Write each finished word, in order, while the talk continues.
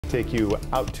take you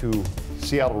out to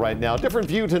Seattle right now. Different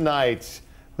view tonight.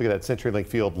 Look at that CenturyLink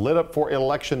field lit up for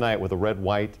election night with a red,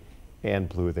 white, and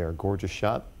blue there. Gorgeous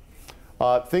shot.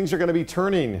 Things are going to be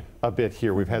turning a bit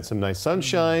here. We've had some nice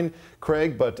sunshine,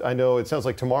 Craig, but I know it sounds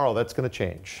like tomorrow that's going to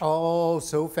change. Oh,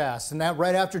 so fast. And that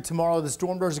right after tomorrow, the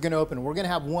storm doors are going to open. We're going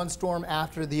to have one storm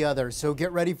after the other. So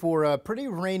get ready for a pretty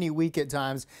rainy week at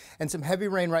times and some heavy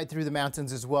rain right through the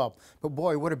mountains as well. But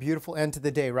boy, what a beautiful end to the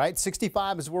day, right?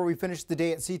 65 is where we finished the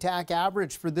day at SeaTac.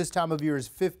 Average for this time of year is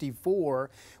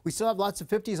 54. We still have lots of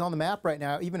 50s on the map right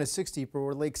now, even a 60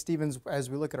 for Lake Stevens as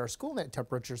we look at our school net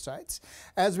temperature sites.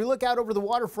 As we look out over the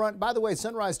waterfront, by the way,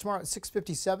 sunrise tomorrow at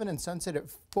 6:57 and sunset at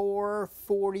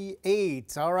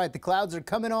 4:48. All right, the clouds are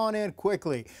coming on in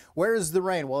quickly. Where is the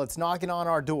rain? Well, it's knocking on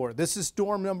our door. This is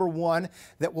storm number 1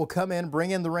 that will come in,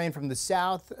 bring in the rain from the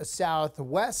south,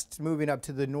 southwest, moving up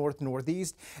to the north,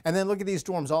 northeast. And then look at these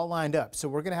storms all lined up. So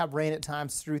we're going to have rain at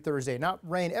times through Thursday. Not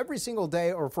rain every single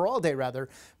day, or for all day rather,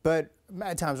 but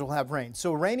at times we'll have rain.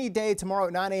 So rainy day tomorrow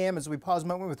at 9 a.m. as we pause a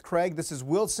moment with Craig. This is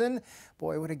Wilson.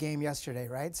 Boy, what a game yesterday,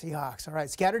 right? Seahawks. All right,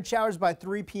 scattered showers by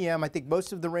 3 p.m. I think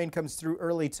most of the rain comes through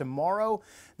early tomorrow.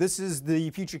 This is the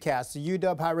Futurecast, the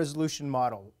UW high resolution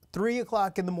model. 3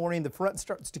 o'clock in the morning, the front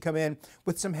starts to come in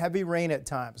with some heavy rain at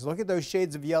times. Look at those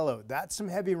shades of yellow. That's some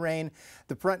heavy rain.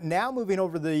 The front now moving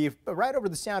over right over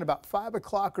the sound about 5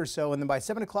 o'clock or so, and then by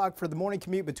 7 o'clock for the morning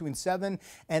commute between 7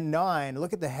 and 9.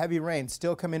 Look at the heavy rain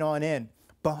still coming on in.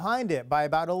 Behind it, by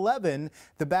about 11,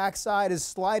 the backside is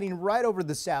sliding right over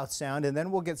the south sound, and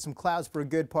then we'll get some clouds for a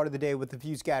good part of the day with a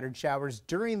few scattered showers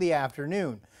during the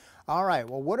afternoon. All right,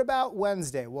 well, what about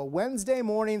Wednesday? Well, Wednesday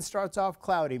morning starts off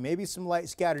cloudy, maybe some light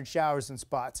scattered showers in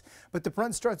spots, but the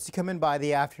front starts to come in by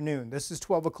the afternoon. This is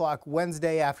 12 o'clock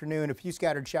Wednesday afternoon, a few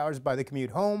scattered showers by the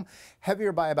commute home,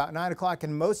 heavier by about 9 o'clock,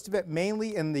 and most of it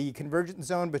mainly in the convergence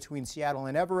zone between Seattle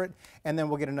and Everett, and then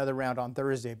we'll get another round on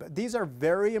Thursday. But these are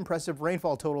very impressive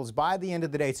rainfall totals by the end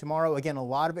of the day tomorrow. Again, a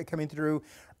lot of it coming through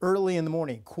early in the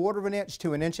morning, 1/4 inch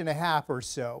to 1.5 inches or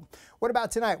so. What about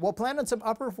tonight? Well, plan on some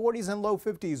upper 40s and low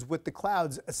 50s with the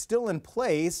clouds still in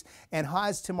place, and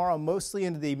highs tomorrow mostly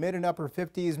into the mid and upper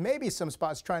 50s, maybe some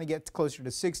spots trying to get closer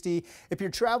to 60. If you're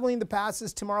traveling the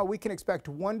passes tomorrow, we can expect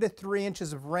 1 to 3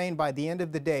 inches of rain by the end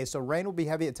of the day. So rain will be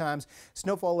heavy at times.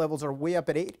 Snowfall levels are way up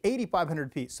at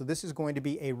 8,500 feet. So this is going to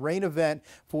be a rain event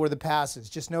for the passes.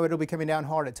 Just know it'll be coming down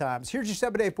hard at times. Here's your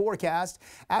 7-day forecast.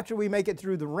 After we make it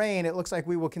through the rain, it looks like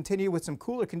we will continue with some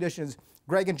cooler conditions.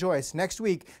 Greg and Joyce, next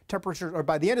week, temperatures, or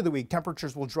by the end of the week,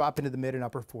 temperatures will drop into the mid and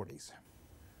upper 40s.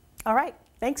 All right.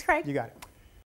 Thanks, Craig. You got it.